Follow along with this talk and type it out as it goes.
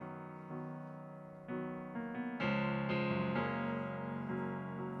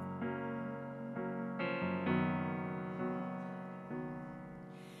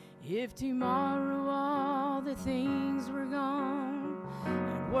If tomorrow all the things were gone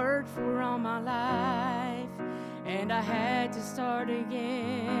I'd worked for all my life, and I had to start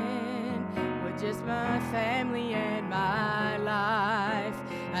again with just my family and my life,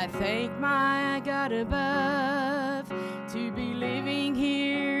 I thank my God above to be living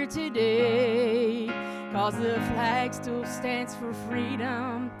here today, 'cause the flag still stands for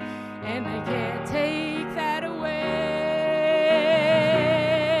freedom, and they can't take that away.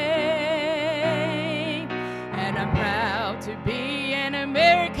 And I'm proud to be an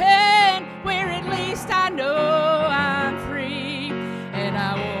American, where at least I know I'm free. And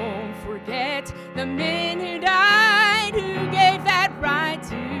I won't forget the men who died, who gave that right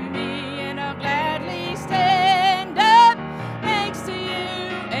to me. And I'll gladly stand up next to you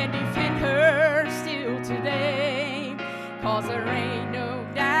and defend her still today, 'cause there ain't no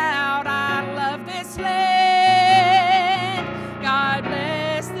doubt I love this land. God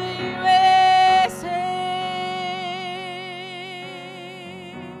bless the USA.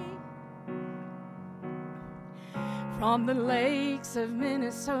 From the lakes of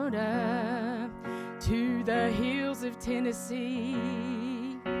Minnesota to the hills of Tennessee,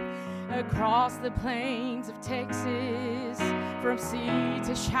 across the plains of Texas, from sea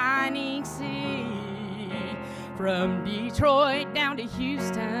to shining sea, from Detroit down to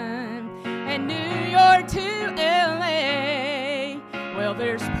Houston and New York to LA. Well,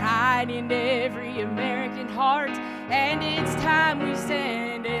 there's pride in every American heart, and it's time we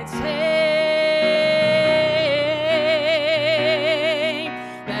stand and say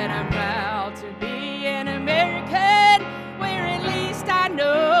that I'm proud to be an American, where at least I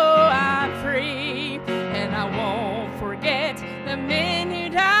know I'm free. And I won't forget the men who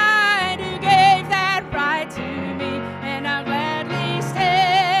died, who gave that right to me. And I'll gladly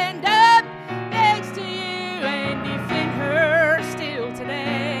stand up next to you and defend her still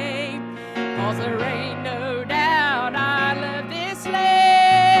today, 'cause there ain't no doubt I love this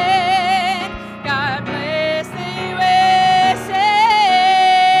land. God bless the USA.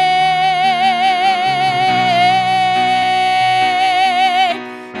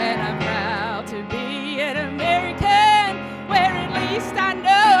 And I'm proud to be an American, where at least I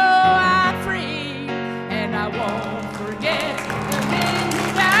know I'm free. And I won't forget the men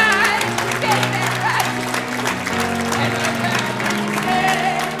who died, who gave that right to me. And I'm gladly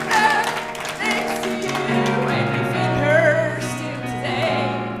stand up next to you and defend her still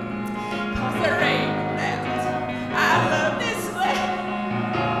today, 'cause there ain't no doubt I love this land.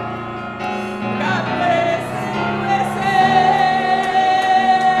 God bless the USA.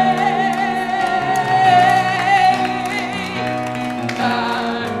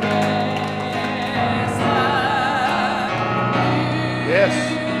 God bless the Yes.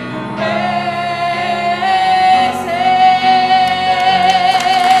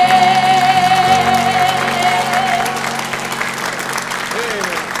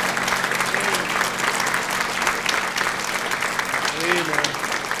 Amen.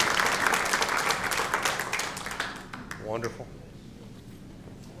 Wonderful.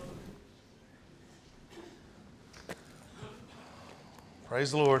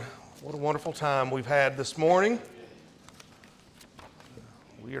 Praise the Lord. What a wonderful time we've had this morning.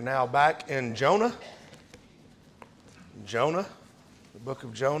 We are now back in Jonah. Jonah, the book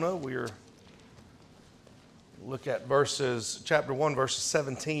of Jonah. We're look at chapter 1, verses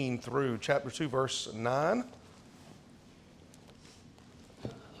 17 through chapter 2, verse 9.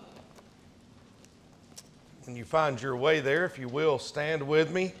 When you find your way there, if you will, stand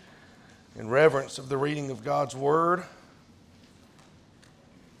with me in reverence of the reading of God's Word.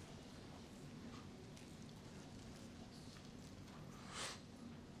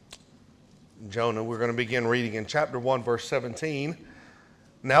 Jonah, we're going to begin reading in chapter 1, verse 17.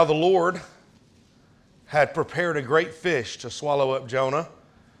 Now the Lord had prepared a great fish to swallow up Jonah.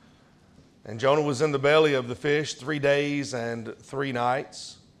 And Jonah was in the belly of the fish 3 days and 3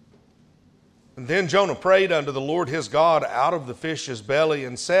 nights. And then Jonah prayed unto the Lord his God out of the fish's belly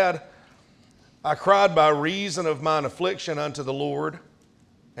and said, I cried by reason of mine affliction unto the Lord,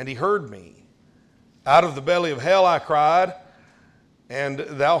 and he heard me. Out of the belly of hell I cried, and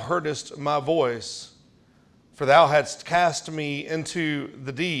thou heardest my voice. For thou hadst cast me into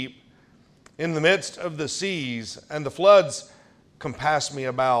the deep, in the midst of the seas, and the floods compassed me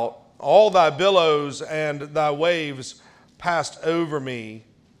about. All thy billows and thy waves passed over me.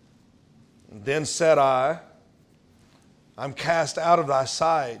 Then said I, I'm cast out of thy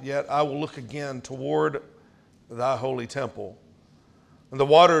sight, yet I will look again toward thy holy temple. And the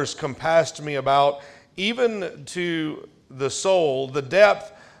waters compassed me about, even to the soul. The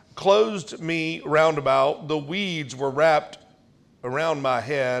depth closed me round about. The weeds were wrapped around my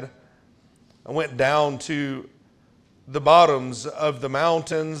head. I went down to the bottoms of the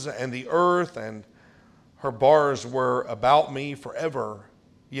mountains and the earth, and her bars were about me forever.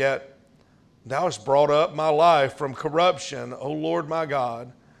 Yet thou hast brought up my life from corruption, O Lord my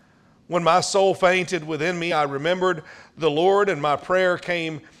God. When my soul fainted within me, I remembered the Lord, and my prayer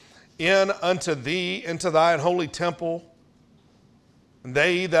came in unto thee into thine holy temple.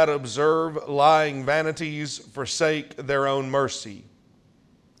 They that observe lying vanities forsake their own mercy.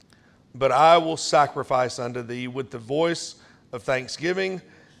 But I will sacrifice unto thee with the voice of thanksgiving,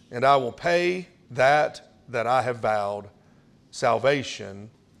 and I will pay that I have vowed. Salvation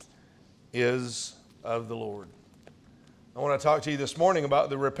is of the Lord. I want to talk to you this morning about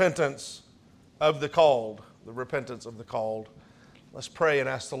the repentance of the called. The repentance of the called. Let's pray and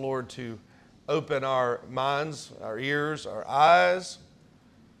ask the Lord to open our minds, our ears, our eyes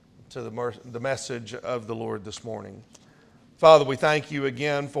to the message of the Lord this morning. Father, we thank you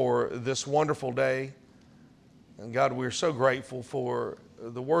again for this wonderful day. And God, we're so grateful for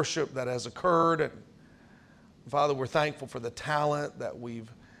the worship that has occurred. And Father, we're thankful for the talent that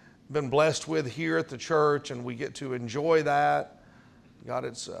we've been blessed with here at the church, and we get to enjoy that. God,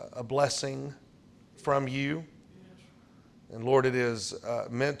 it's a blessing from you. And Lord, it is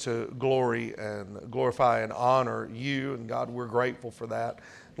meant to glory and glorify and honor you. And God, we're grateful for that.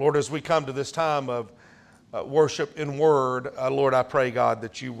 Lord, as we come to this time of worship in word, Lord, I pray, God,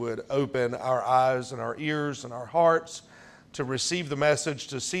 that you would open our eyes and our ears and our hearts to receive the message,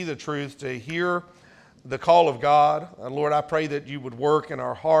 to see the truth, to hear the call of God. Lord, I pray that you would work in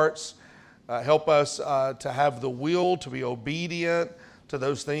our hearts, help us to have the will to be obedient to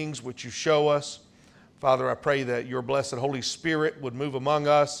those things which you show us. Father, I pray that your blessed Holy Spirit would move among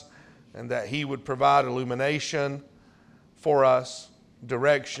us and that he would provide illumination for us,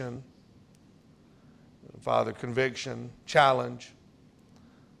 direction, Father, conviction, challenge.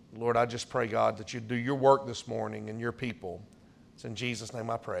 Lord, I just pray, God, that you do your work this morning in your people. It's in Jesus'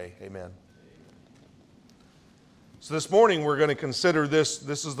 name I pray. Amen. So this morning we're going to consider this.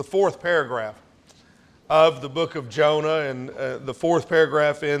 This is the fourth paragraph of the book of Jonah, and the fourth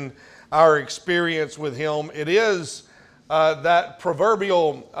paragraph in our experience with him. It is that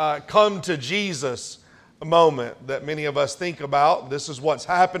proverbial come to Jesus moment that many of us think about. This is what's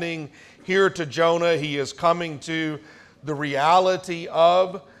happening here to Jonah. He is coming to the reality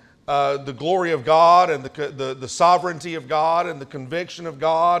of the glory of God and the sovereignty of God and the conviction of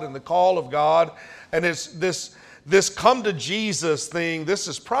God and the call of God. And it's this come to Jesus thing. This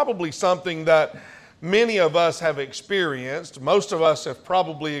is probably something that many of us have experienced. Most of us have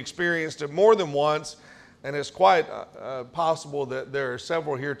probably experienced it more than once, and it's quite possible that there are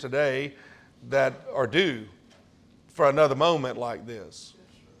several here today that are due for another moment like this.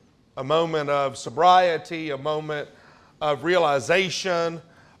 A moment of sobriety, a moment of realization,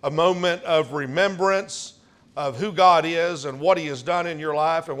 a moment of remembrance of who God is and what he has done in your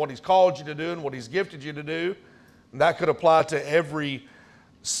life and what he's called you to do and what he's gifted you to do. And that could apply to every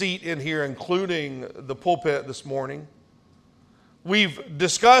seat in here, including the pulpit this morning. We've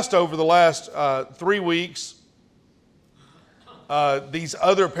discussed over the last 3 weeks these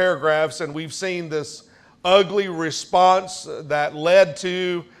other paragraphs, and we've seen this ugly response that led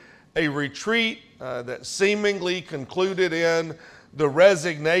to a retreat that seemingly concluded in the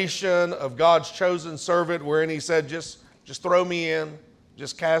resignation of God's chosen servant, wherein he said, just throw me in,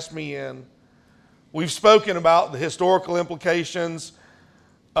 just cast me in. We've spoken about the historical implications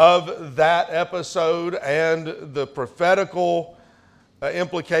of that episode and the prophetical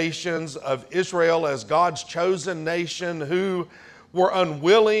implications of Israel as God's chosen nation who were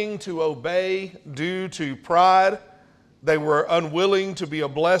unwilling to obey due to pride. They were unwilling to be a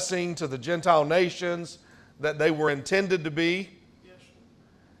blessing to the Gentile nations that they were intended to be. Yes.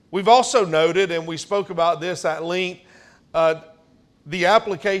 We've also noted, and we spoke about this at length, the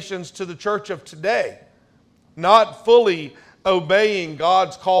applications to the church of today. Not fully obeying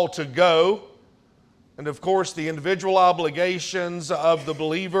God's call to go, and of course the individual obligations of the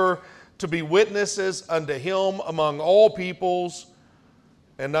believer to be witnesses unto him among all peoples.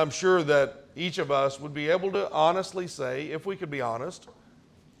 And I'm sure that each of us would be able to honestly say, if we could be honest,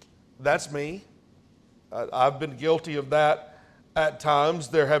 that's me. I've been guilty of that at times.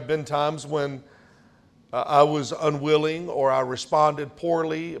 There have been times when I was unwilling or I responded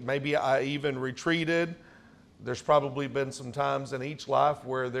poorly. Maybe I even retreated. There's probably been some times in each life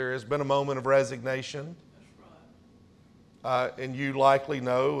where there has been a moment of resignation. And you likely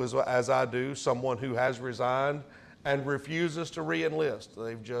know, as I do, someone who has resigned and refuses to re-enlist.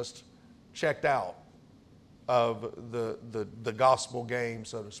 They've just checked out of the gospel game,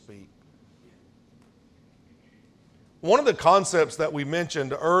 so to speak. One of the concepts that we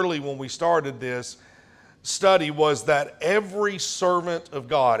mentioned early when we started this study was that every servant of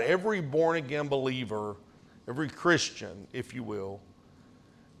God, every born-again believer, every Christian, if you will,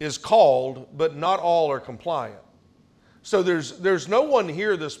 is called, but not all are compliant. So there's no one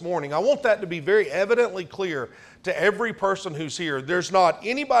here this morning. I want that to be very evidently clear to every person who's here. There's not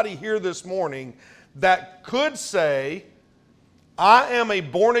anybody here this morning that could say, I am a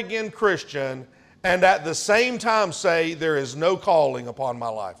born-again Christian, and at the same time say there is no calling upon my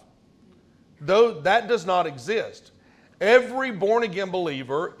life. Though that does not exist. Every born-again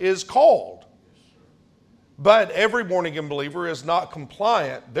believer is called. But every born-again believer is not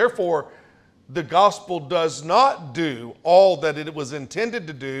compliant. Therefore, the gospel does not do all that it was intended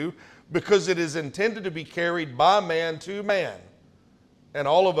to do, because it is intended to be carried by man to man. And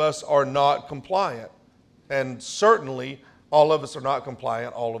all of us are not compliant. And certainly, all of us are not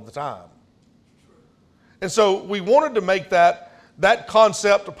compliant all of the time. And so we wanted to make that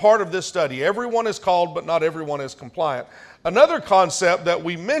concept a part of this study. Everyone is called, but not everyone is compliant. Another concept that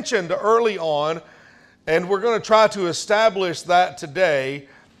we mentioned early on, and we're going to try to establish that today,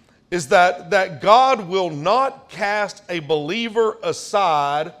 is that God will not cast a believer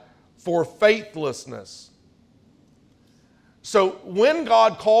aside for faithlessness. So when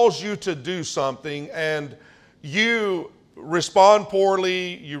God calls you to do something and you respond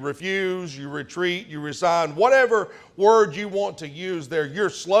poorly, you refuse, you retreat, you resign, whatever word you want to use there, you're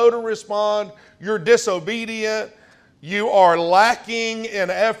slow to respond, you're disobedient, you are lacking in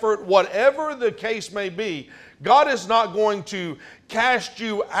effort, whatever the case may be, God is not going to cast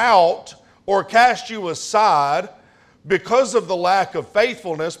you out or cast you aside because of the lack of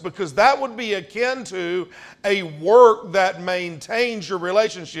faithfulness, because that would be akin to a work that maintains your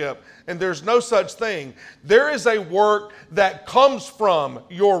relationship. And there's no such thing. There is a work that comes from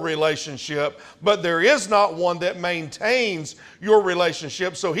your relationship, but there is not one that maintains your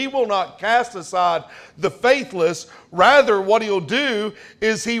relationship. So he will not cast aside the faithless. Rather, what he'll do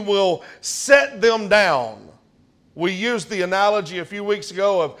is he will set them down. We used the analogy a few weeks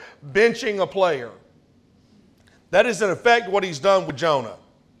ago of benching a player. That is in effect what he's done with Jonah.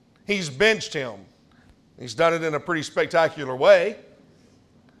 He's benched him. He's done it in a pretty spectacular way,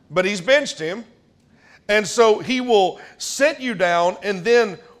 but he's benched him. And so he will set you down, and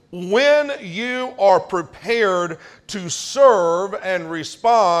then when you are prepared to serve and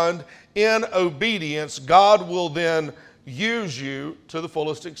respond in obedience, God will then use you to the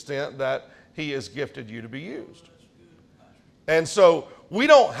fullest extent that he has gifted you to be used. And so we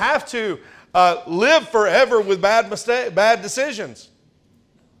don't have to live forever with bad decisions.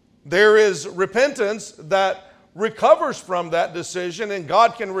 There is repentance that recovers from that decision, and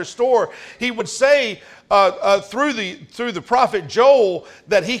God can restore. He would say through the prophet Joel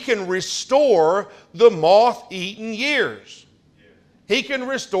that he can restore the moth-eaten years. He can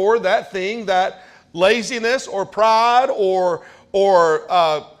restore that thing, that laziness or pride or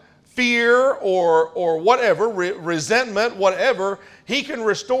fear or whatever, resentment, whatever. He can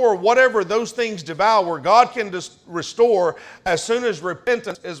restore whatever those things devour. God can restore as soon as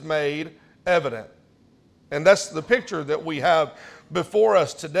repentance is made evident. And that's the picture that we have before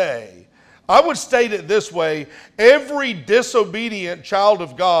us today. I would state it this way: every disobedient child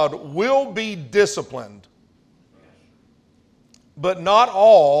of God will be disciplined, but not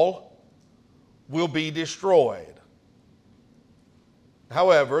all will be destroyed.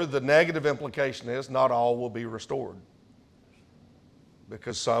 However, the negative implication is not all will be restored,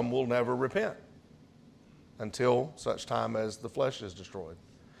 because some will never repent until such time as the flesh is destroyed.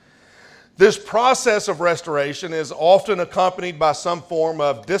 This process of restoration is often accompanied by some form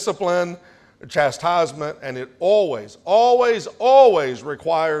of discipline, chastisement, and it always, always, always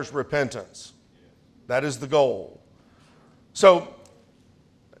requires repentance. That is the goal. So,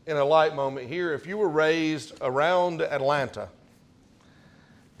 in a light moment here, if you were raised around Atlanta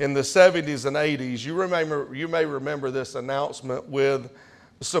in the 70s and 80s, you may remember this announcement with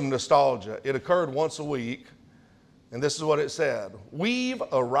some nostalgia. It occurred once a week, and this is what it said: "We've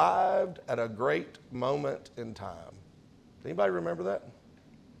arrived at a great moment in time." Anybody remember that?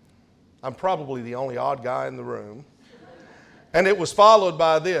 I'm probably the only odd guy in the room. And it was followed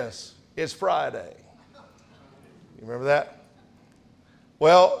by this: "It's Friday." You remember that?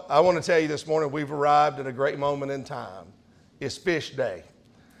 Well, I want to tell you this morning, we've arrived at a great moment in time. It's Fish Day.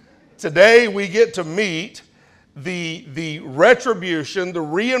 Today we get to meet the retribution, the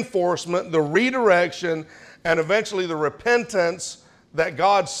reinforcement, the redirection, and eventually the repentance that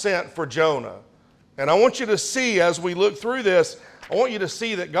God sent for Jonah. And I want you to see, as we look through this, I want you to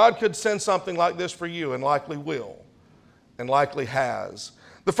see that God could send something like this for you, and likely will, and likely has.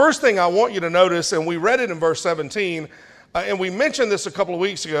 The first thing I want you to notice, and we read it in verse 17, and we mentioned this a couple of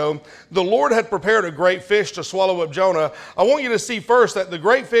weeks ago, the Lord had prepared a great fish to swallow up Jonah. I want you to see first that the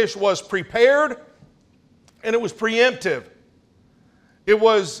great fish was prepared and it was preemptive.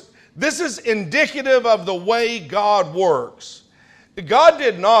 This is indicative of the way God works. God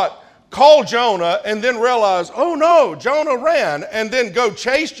did not call Jonah and then realize, oh no, Jonah ran, and then go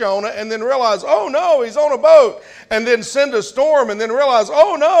chase Jonah and then realize, oh no, he's on a boat, and then send a storm and then realize,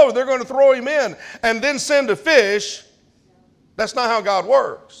 oh no, they're going to throw him in, and then send a fish. That's not how God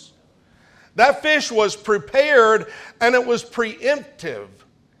works. That fish was prepared and it was preemptive.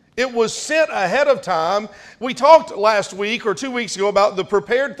 It was sent ahead of time. We talked last week or 2 weeks ago about the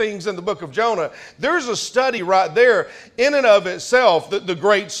prepared things in the book of Jonah. There's a study right there in and of itself that the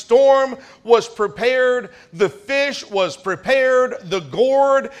great storm was prepared, the fish was prepared, the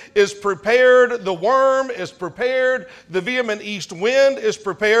gourd is prepared, the worm is prepared, the vehement east wind is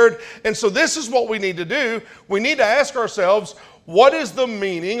prepared. And so this is what we need to do. We need to ask ourselves, what is the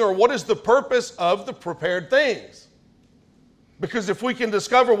meaning or what is the purpose of the prepared things? Because if we can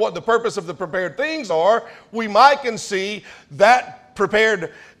discover what the purpose of the prepared things are, we might can see that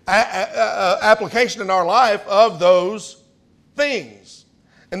prepared application in our life of those things.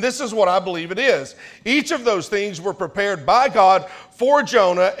 And this is what I believe it is. Each of those things were prepared by God for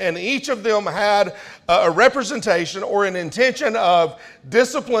Jonah, and each of them had a representation or an intention of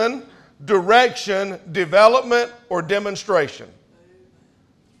discipline, direction, development, or demonstration.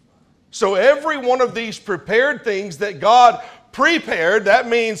 So every one of these prepared things that God prepared, that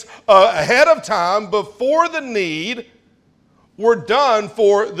means ahead of time, before the need, were done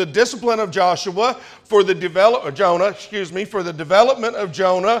for the discipline of Joshua, for the for the development of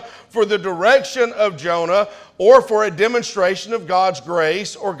Jonah, for the direction of Jonah, or for a demonstration of God's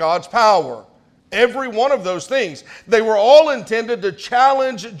grace or God's power. Every one of those things. They were all intended to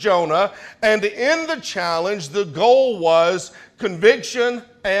challenge Jonah, and in the challenge, the goal was conviction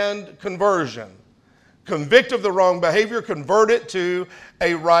and conversion. Convict of the wrong behavior, convert it to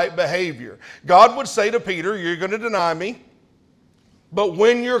a right behavior. God would say to Peter, you're going to deny me, but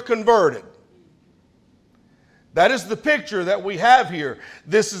when you're converted. That is the picture that we have here.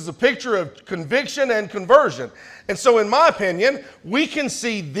 This is a picture of conviction and conversion. And so in my opinion, we can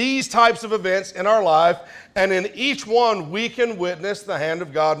see these types of events in our life, and in each one we can witness the hand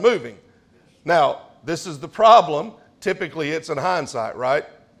of God moving. Now, this is the problem. Typically it's in hindsight, right?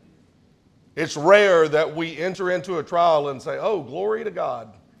 It's rare that we enter into a trial and say, oh, glory to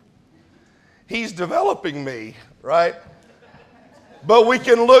God. He's developing me, right? But we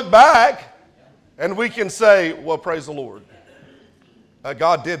can look back and we can say, well, praise the Lord.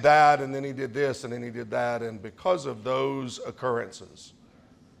 God did that, and then he did this, and then he did that. And because of those occurrences,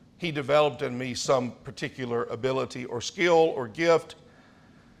 he developed in me some particular ability or skill or gift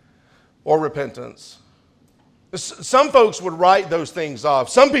or repentance. Some folks would write those things off.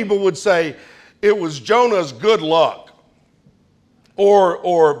 Some people would say it was Jonah's good luck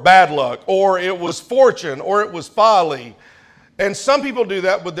or bad luck, or it was fortune, or it was folly. And some people do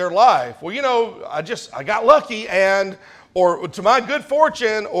that with their life. Well, you know, I got lucky, or to my good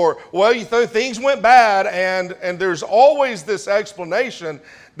fortune, or, well, things went bad, and there's always this explanation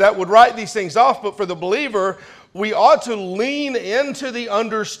that would write these things off. But for the believer, we ought to lean into the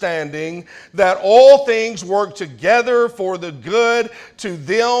understanding that all things work together for the good to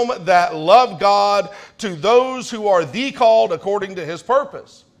them that love God, to those who are the called according to his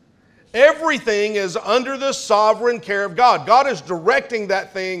purpose. Everything is under the sovereign care of God. God is directing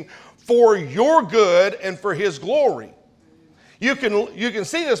that thing for your good and for his glory. You can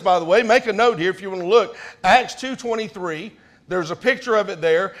see this, by the way. Make a note here if you want to look. Acts 2:23. There's a picture of it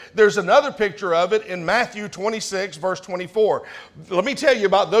there. There's another picture of it in Matthew 26, verse 24. Let me tell you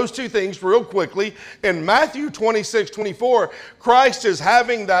about those two things real quickly. In Matthew 26:24, Christ is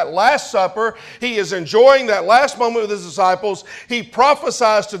having that Last Supper. He is enjoying that last moment with his disciples. He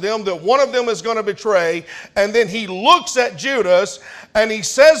prophesies to them that one of them is going to betray. And then he looks at Judas and he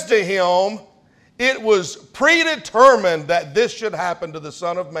says to him, it was predetermined that this should happen to the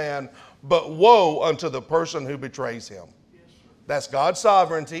Son of Man, but woe unto the person who betrays him. That's God's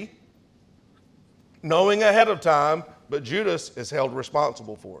sovereignty, knowing ahead of time, but Judas is held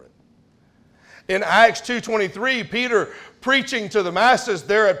responsible for it. In Acts 2:23, Peter preaching to the masses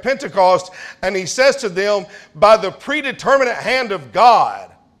there at Pentecost, and he says to them, by the predeterminate hand of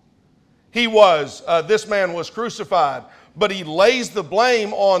God, this man was crucified but he lays the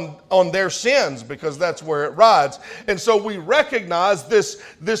blame on their sins because that's where it rides. And so we recognize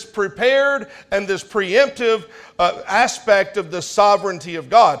this prepared and this preemptive aspect of the sovereignty of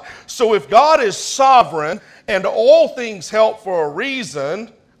God. So if God is sovereign and all things help for a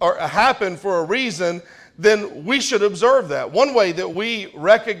reason or happen for a reason, then we should observe that. One way that we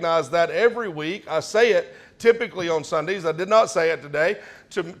recognize that every week, I say it typically on Sundays. I did not say it today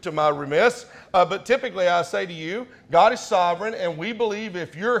to my remiss, but typically I say to you, God is sovereign, and we believe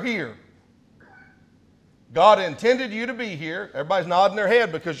if you're here, God intended you to be here. Everybody's nodding their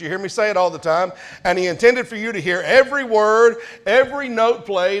head because you hear me say it all the time. And He intended for you to hear every word, every note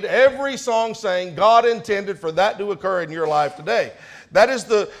played, every song sang. God intended for that to occur in your life today. That is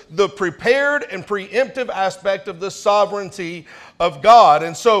the prepared and preemptive aspect of the sovereignty of God.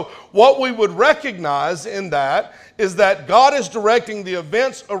 And so what we would recognize in that is that God is directing the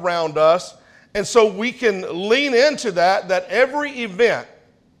events around us. And so we can lean into that every event,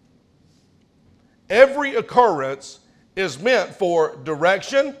 every occurrence is meant for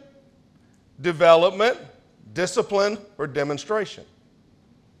direction, development, discipline, or demonstration,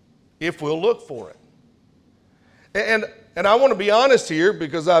 if we'll look for it. And I want to be honest here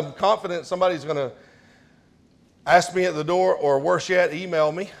because I'm confident somebody's going to ask me at the door, or worse yet,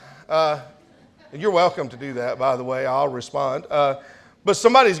 email me. And you're welcome to do that, by the way. I'll respond. But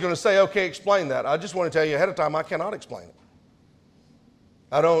somebody's going to say, okay, explain that. I just want to tell you ahead of time, I cannot explain it.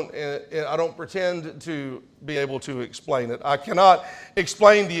 I don't pretend to be able to explain it. I cannot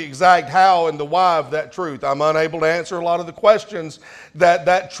explain the exact how and the why of that truth. I'm unable to answer a lot of the questions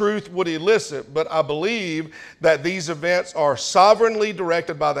that truth would elicit, but I believe that these events are sovereignly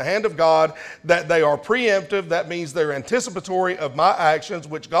directed by the hand of God, that they are preemptive, that means they're anticipatory of my actions,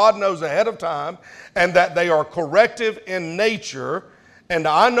 which God knows ahead of time, and that they are corrective in nature. And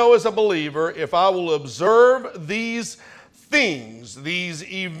I know as a believer, if I will observe these things, these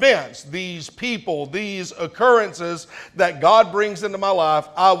events, these people, these occurrences that God brings into my life,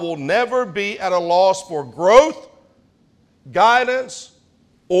 I will never be at a loss for growth, guidance,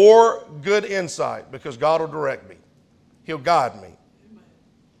 or good insight, because God will direct me. He'll guide me. Amen.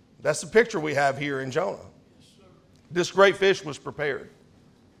 That's the picture we have here in Jonah. Yes, sir. This great fish was prepared.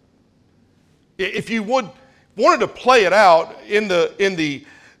 If you wanted to play it out in the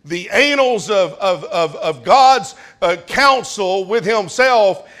annals of God's counsel with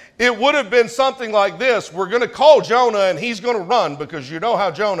Himself, it would have been something like this. We're going to call Jonah and he's going to run, because you know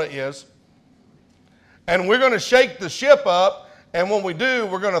how Jonah is. And we're going to shake the ship up, and when we do,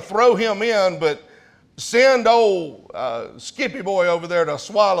 we're going to throw him in, but send old Skippy boy over there to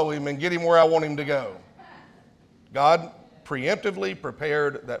swallow him and get him where I want him to go. God preemptively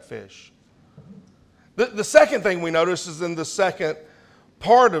prepared that fish. The second thing we notice is in the second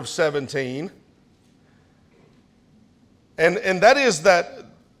part of 17, and that is that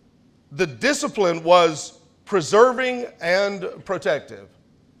the discipline was preserving and protective.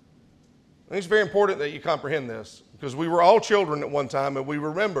 I think it's very important that you comprehend this, because we were all children at one time, and we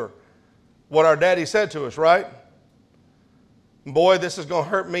remember what our daddy said to us, right? Boy, this is going to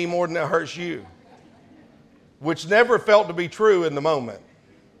hurt me more than it hurts you, which never felt to be true in the moment.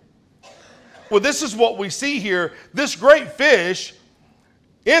 Well, this is what we see here. This great fish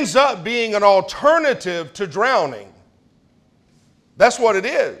ends up being an alternative to drowning. That's what it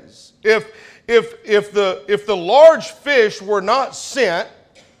is. If the large fish were not sent,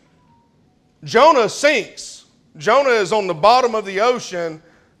 Jonah sinks. Jonah is on the bottom of the ocean.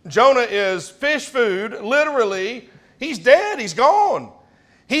 Jonah is fish food. Literally, he's dead. He's gone.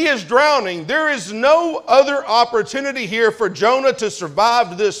 He is drowning. There is no other opportunity here for Jonah to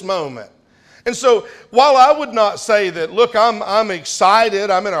survive this moment. And so, while I would not say that, look, I'm excited,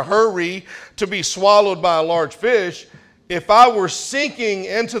 I'm in a hurry to be swallowed by a large fish, if I were sinking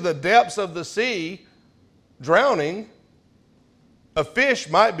into the depths of the sea, drowning, a fish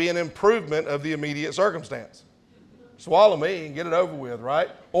might be an improvement of the immediate circumstance. Swallow me and get it over with,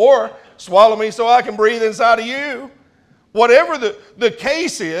 right? Or swallow me so I can breathe inside of you. Whatever the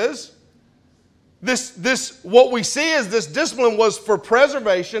case is, what we see is this discipline was for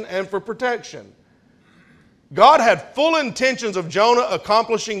preservation and for protection. God had full intentions of Jonah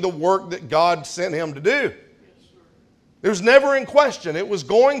accomplishing the work that God sent him to do. It was never in question. It was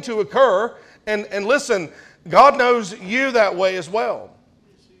going to occur. And listen, God knows you that way as well.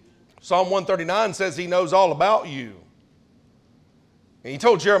 Psalm 139 says He knows all about you. And He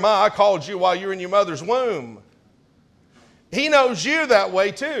told Jeremiah, I called you while you were in your mother's womb. He knows you that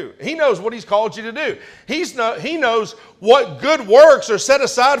way too. He knows what He's called you to do. He knows what good works are set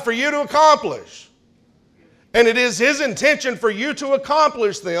aside for you to accomplish. And it is His intention for you to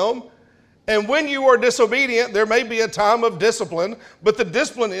accomplish them And when you are disobedient, there may be a time of discipline, but the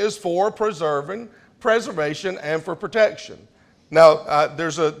discipline is for preservation and for protection. Now,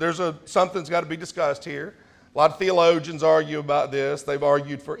 there's something's got to be discussed here. A lot of theologians argue about this. They've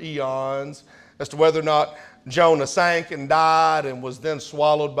argued for eons as to whether or not Jonah sank and died and was then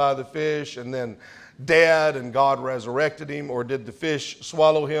swallowed by the fish and then dead and God resurrected him, or did the fish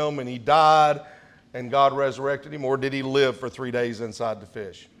swallow him and he died and God resurrected him, or did he live for 3 days inside the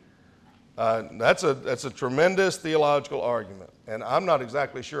fish? That's a tremendous theological argument, and I'm not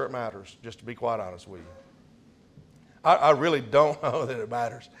exactly sure it matters, just to be quite honest with you. I really don't know that it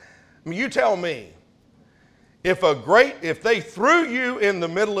matters. I mean, you tell me, if they threw you in the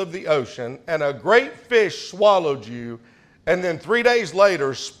middle of the ocean and a great fish swallowed you and then 3 days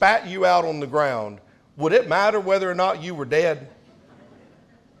later spat you out on the ground, would it matter whether or not you were dead?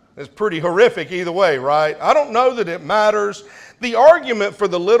 It's pretty horrific either way, right? I don't know that it matters. The argument for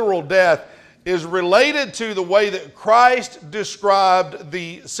the literal death is related to the way that Christ described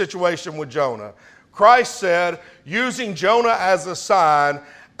the situation with Jonah. Christ said, using Jonah as a sign,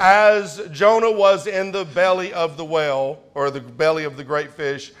 as Jonah was in the belly of the whale, or the belly of the great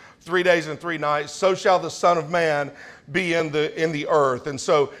fish, 3 days and 3 nights, so shall the Son of Man be in the earth. And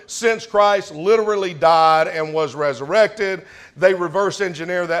so since Christ literally died and was resurrected, they reverse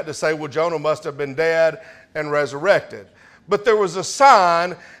engineer that to say, well, Jonah must have been dead and resurrected. But there was a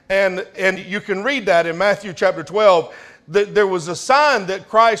sign, and you can read that in Matthew chapter 12, that there was a sign that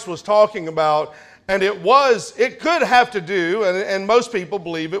Christ was talking about. And it could have to do, and most people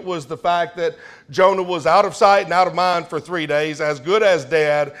believe it was the fact that Jonah was out of sight and out of mind for 3 days, as good as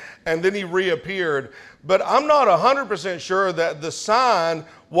dead, and then he reappeared. But I'm not 100% sure that the sign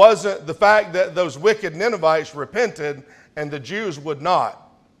wasn't the fact that those wicked Ninevites repented and the Jews would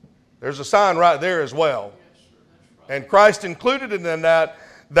not. There's a sign right there as well. And Christ included it in that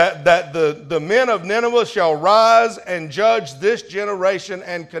the men of Nineveh shall rise and judge this generation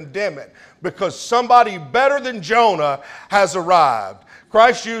and condemn it, because somebody better than Jonah has arrived.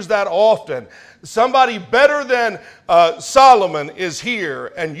 Christ used that often. Somebody better than Solomon is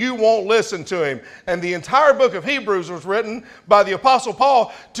here, and you won't listen to him. And the entire book of Hebrews was written by the Apostle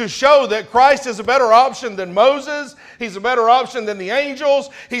Paul to show that Christ is a better option than Moses. He's a better option than the angels.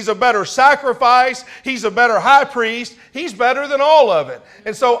 He's a better sacrifice. He's a better high priest. He's better than all of it.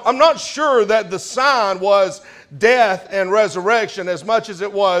 And so I'm not sure that the sign was death and resurrection as much as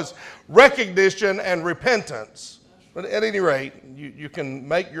it was recognition and repentance. But at any rate, you can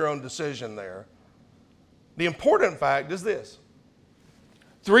make your own decision there. The important fact is this.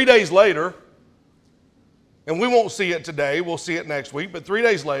 3 days later, and we won't see it today, we'll see it next week, but 3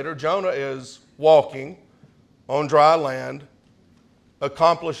 days later, Jonah is walking on dry land,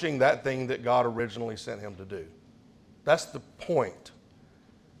 accomplishing that thing that God originally sent him to do. That's the point.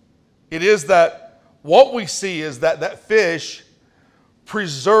 It is that what we see is that fish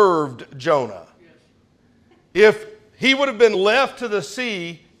preserved Jonah. If he would have been left to the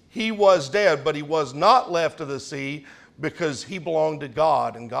sea, he was dead, but he was not left to the sea because he belonged to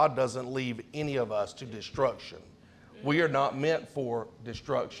God, and God doesn't leave any of us to destruction. We are not meant for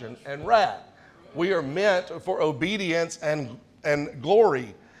destruction and wrath. We are meant for obedience and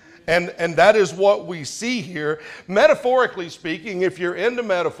glory. And that is what we see here. Metaphorically speaking, if you're into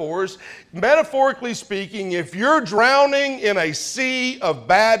metaphors, metaphorically speaking, if you're drowning in a sea of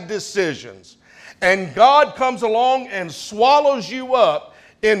bad decisions, and God comes along and swallows you up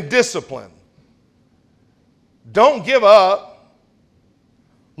in discipline, don't give up.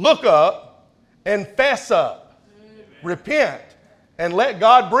 Look up and fess up. Repent and let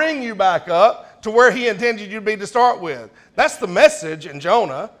God bring you back up to where He intended you to be to start with. That's the message in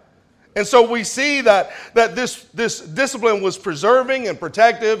Jonah. And so we see that this discipline was preserving and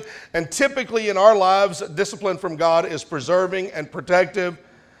protective, and typically in our lives, discipline from God is preserving and protective.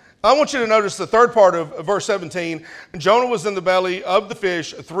 I want you to notice the third part of verse 17. Jonah was in the belly of the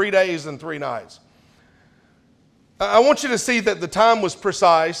fish 3 days and 3 nights. I want you to see that the time was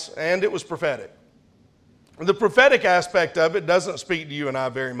precise and it was prophetic. The prophetic aspect of it doesn't speak to you and I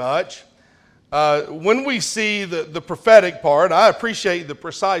very much. When we see the prophetic part, I appreciate the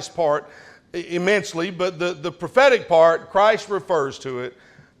precise part immensely, but the prophetic part, Christ refers to it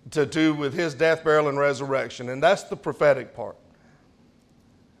to do with His death, burial, and resurrection, and that's the prophetic part.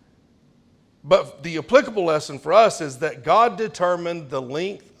 But the applicable lesson for us is that God determined the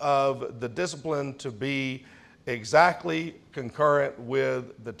length of the discipline to be exactly concurrent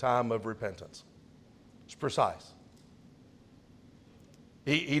with the time of repentance. It's precise.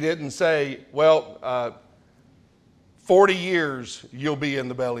 He didn't say, well, 40 years you'll be in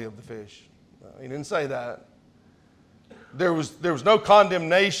the belly of the fish. No, He didn't say that. There was no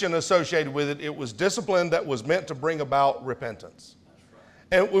condemnation associated with it. It was discipline that was meant to bring about repentance.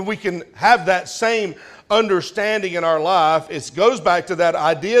 And when we can have that same understanding in our life, it goes back to that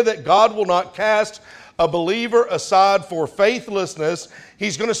idea that God will not cast a believer aside for faithlessness.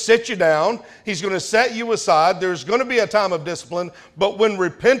 He's going to sit you down. He's going to set you aside. There's going to be a time of discipline. But when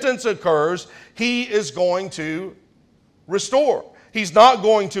repentance occurs, He is going to restore. He's not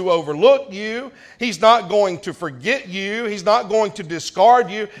going to overlook you. He's not going to forget you. He's not going to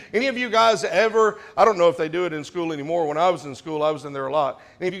discard you. Any of you guys ever, I don't know if they do it in school anymore. When I was in school, I was in there a lot.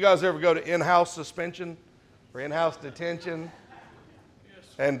 Any of you guys ever go to in-house suspension or in-house detention?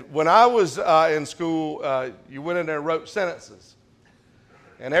 And when I was in school, you went in there and wrote sentences.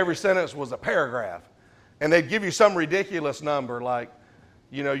 And every sentence was a paragraph. And they'd give you some ridiculous number like,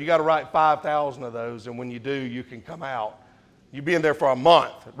 you know, you got to write 5,000 of those, and when you do, you can come out. You'd be in there for a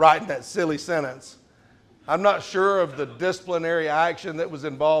month writing that silly sentence. I'm not sure of the disciplinary action that was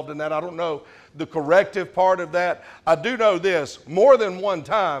involved in that. I don't know the corrective part of that. I do know this. More than one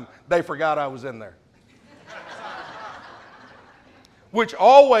time, they forgot I was in there. Which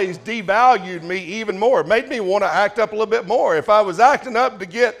always devalued me even more. It made me want to act up a little bit more. If I was acting up to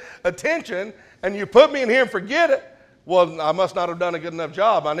get attention and you put me in here and forget it, well, I must not have done a good enough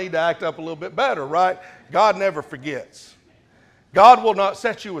job. I need to act up a little bit better, right? God never forgets. God will not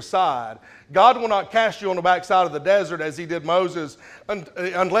set you aside. God will not cast you on the backside of the desert as He did Moses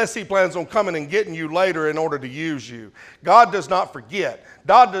unless He plans on coming and getting you later in order to use you. God does not forget.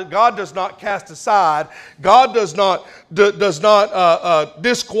 God does not cast aside. God does not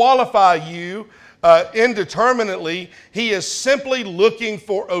disqualify you indeterminately. He is simply looking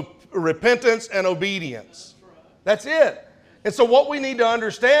for repentance and obedience. That's it. And so what we need to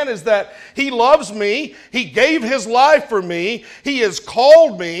understand is that He loves me. He gave His life for me. He has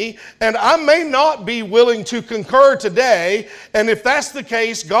called me. And I may not be willing to concur today. And if that's the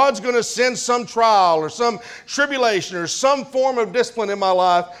case, God's going to send some trial or some tribulation or some form of discipline in my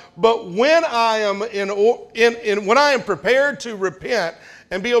life. But when I am when I am prepared to repent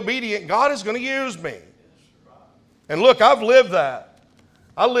and be obedient, God is going to use me. And look, I've lived that.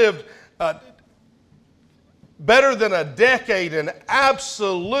 I lived better than a decade in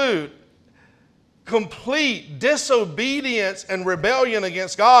absolute, complete disobedience and rebellion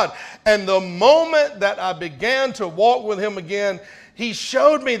against God. And the moment that I began to walk with Him again, He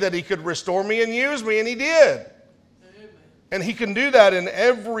showed me that He could restore me and use me, and He did. Amen. And He can do that in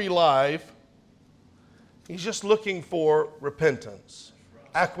every life. He's just looking for repentance,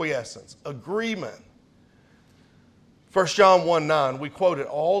 acquiescence, agreement. 1 John 1:9, we quote it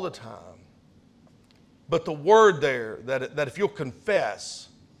all the time. But the word there, that if you'll confess,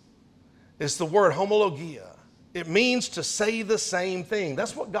 is the word homologia. It means to say the same thing.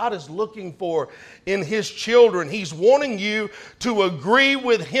 That's what God is looking for in His children. He's wanting you to agree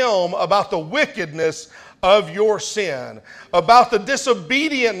with Him about the wickedness of your sin, about the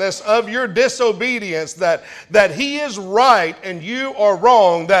disobedientness of your disobedience, that He is right and you are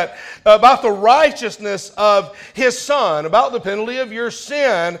wrong, that about the righteousness of His Son, about the penalty of your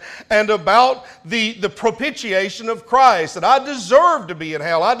sin, and about the propitiation of Christ, that I deserve to be in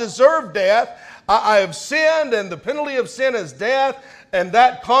hell. I deserve death. I have sinned, and the penalty of sin is death, and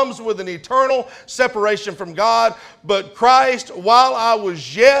that comes with an eternal separation from God. But Christ, while I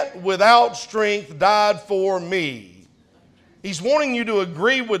was yet without strength, died for me. He's wanting you to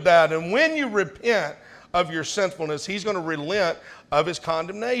agree with that. And when you repent of your sinfulness, He's going to relent of His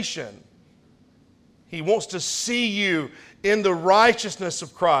condemnation. He wants to see you in the righteousness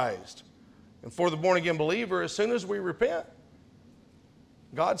of Christ. And for the born-again believer, as soon as we repent,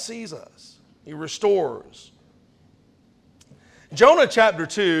 God sees us. He restores. Jonah chapter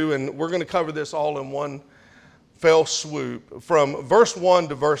 2, and we're going to cover this all in one fell swoop. From verse 1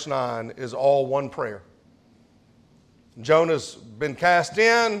 to verse 9 is all one prayer. Jonah's been cast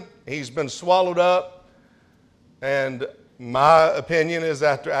in. He's been swallowed up. And my opinion is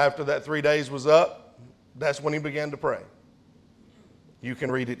after that 3 days was up, that's when he began to pray. You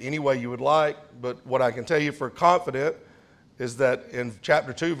can read it any way you would like, but what I can tell you for confident is that in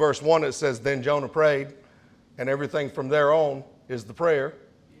chapter 2, verse 1, it says, "Then Jonah prayed," and everything from there on is the prayer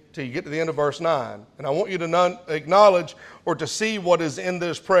till you get to the end of verse 9. And I want you to acknowledge or to see what is in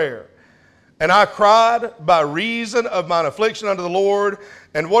this prayer. "And I cried by reason of mine affliction unto the Lord."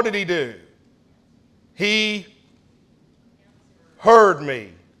 And what did He do? He heard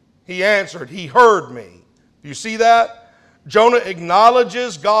me. He answered. He heard me. You see that? Jonah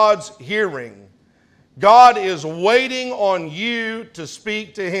acknowledges God's hearing. God is waiting on you to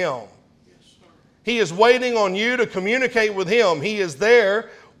speak to Him. He is waiting on you to communicate with Him. He is there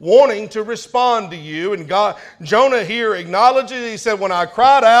wanting to respond to you. And Jonah here acknowledges, he said, when I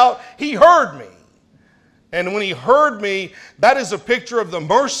cried out, he heard me. And when he heard me, that is a picture of the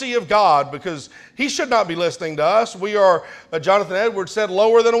mercy of God, because he should not be listening to us. We are, Jonathan Edwards said,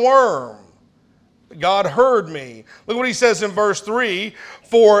 lower than a worm. God heard me. Look what he says in verse 3.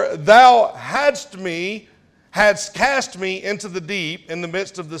 For thou hadst cast me into the deep in the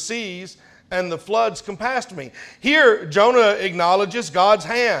midst of the seas, and the floods compassed me. Here, Jonah acknowledges God's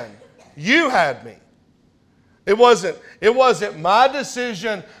hand. You had me. It wasn't my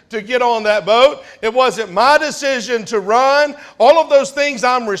decision to get on that boat. It wasn't my decision to run. All of those things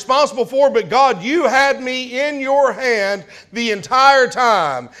I'm responsible for, but God, you had me in your hand the entire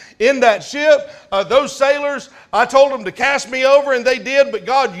time. In that ship, those sailors, I told them to cast me over, and they did, but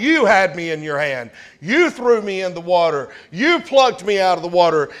God, you had me in your hand. You threw me in the water. You plucked me out of the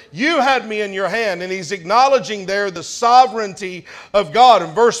water. You had me in your hand. And he's acknowledging there the sovereignty of God. In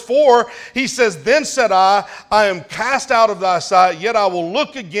verse 4, he says, Then said I am cast out of thy sight, yet I will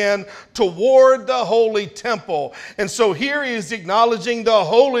look again toward the holy temple. And so here he is acknowledging the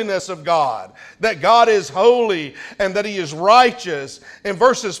holiness of God, that God is holy and that he is righteous. In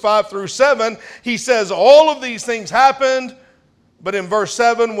verses 5 through 7, he says all of these things happened. But in verse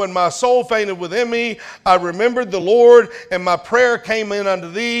 7, when my soul fainted within me, I remembered the Lord, and my prayer came in unto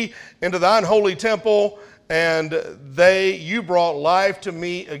thee, into thine holy temple, and you brought life to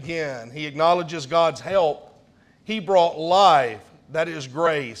me again. He acknowledges God's help. He brought life. That is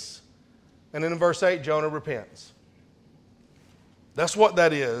grace. And then in verse 8, Jonah repents. That's what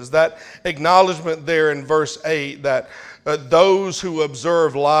that is. That acknowledgement there in verse 8, that those who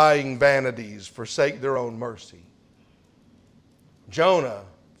observe lying vanities forsake their own mercy. Jonah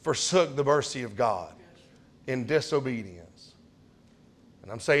forsook the mercy of God in disobedience.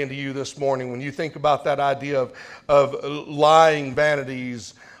 And I'm saying to you this morning, when you think about that idea of lying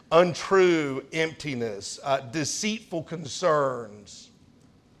vanities, untrue emptiness, deceitful concerns,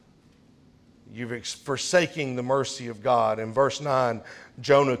 you've forsaking the mercy of God. In verse 9,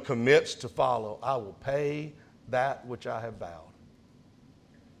 Jonah commits to follow. I will pay that which I have vowed.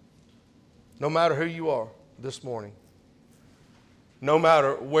 No matter who you are this morning, no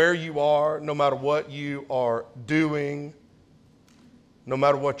matter where you are, no matter what you are doing, no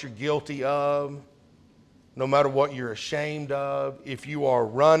matter what you're guilty of, no matter what you're ashamed of, if you are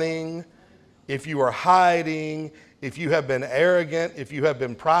running, if you are hiding, if you have been arrogant, if you have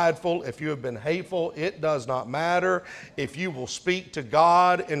been prideful, if you have been hateful, it does not matter. If you will speak to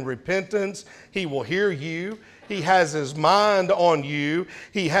God in repentance, he will hear you. He has his mind on you.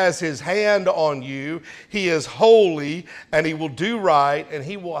 He has his hand on you. He is holy, and he will do right, and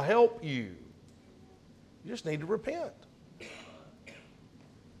he will help you. You just need to repent.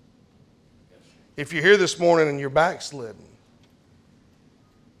 If you're here this morning and you're backslidden,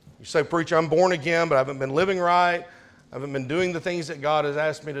 you say, Preacher, I'm born again, but I haven't been living right. I haven't been doing the things that God has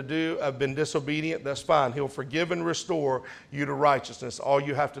asked me to do. I've been disobedient. That's fine. He'll forgive and restore you to righteousness. All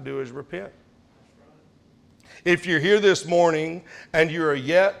you have to do is repent. If you're here this morning and you're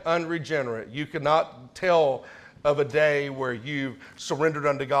yet unregenerate, you cannot tell of a day where you surrendered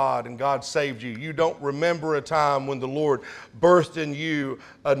unto God and God saved you. You don't remember a time when the Lord birthed in you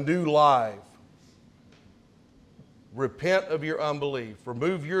a new life. Repent of your unbelief.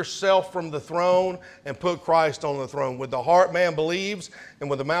 Remove yourself from the throne and put Christ on the throne. With the heart man believes, and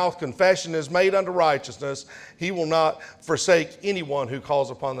with the mouth confession is made unto righteousness, he will not forsake anyone who calls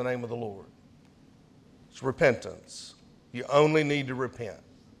upon the name of the Lord. It's repentance. You only need to repent,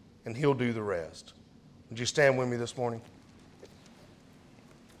 and he'll do the rest. Would you stand with me this morning?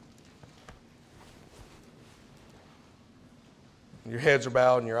 Your heads are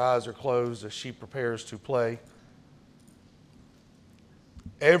bowed and your eyes are closed as she prepares to play.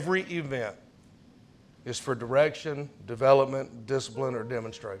 Every event is for direction, development, discipline, or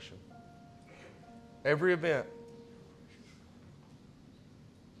demonstration. Every event.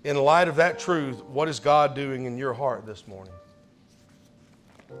 In light of that truth, what is God doing in your heart this morning?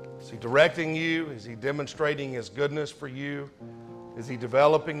 Is he directing you? Is he demonstrating his goodness for you? Is he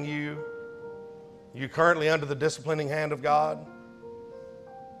developing you? Are you currently under the disciplining hand of God?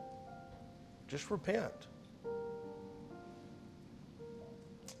 Just repent.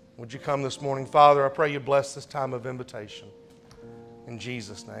 Would you come this morning? Father, I pray you bless this time of invitation. In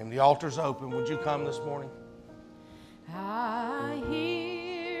Jesus' name. The altar's open. Would you come this morning? I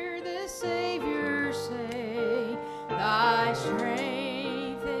hear the Savior say, thy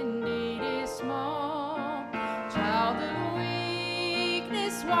strength indeed is small. Child of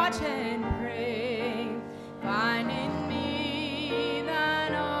weakness, watch and pray. Find in me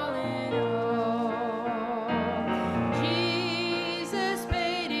thine all in all. Jesus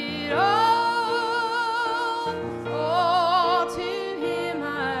paid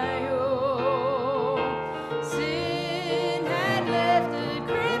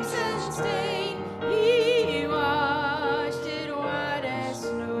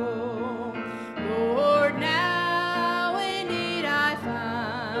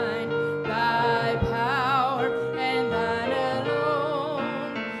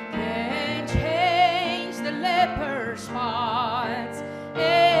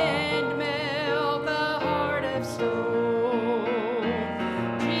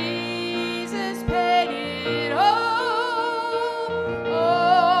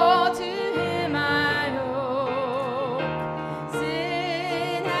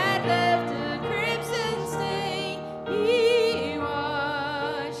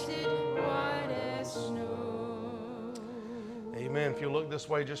Amen. If you look this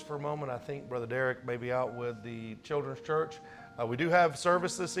way just for a moment, I think Brother Derek may be out with the Children's Church. We do have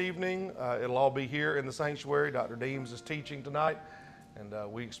service this evening. It'll all be here in the sanctuary. Dr. Deems is teaching tonight, and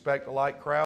we expect a light crowd.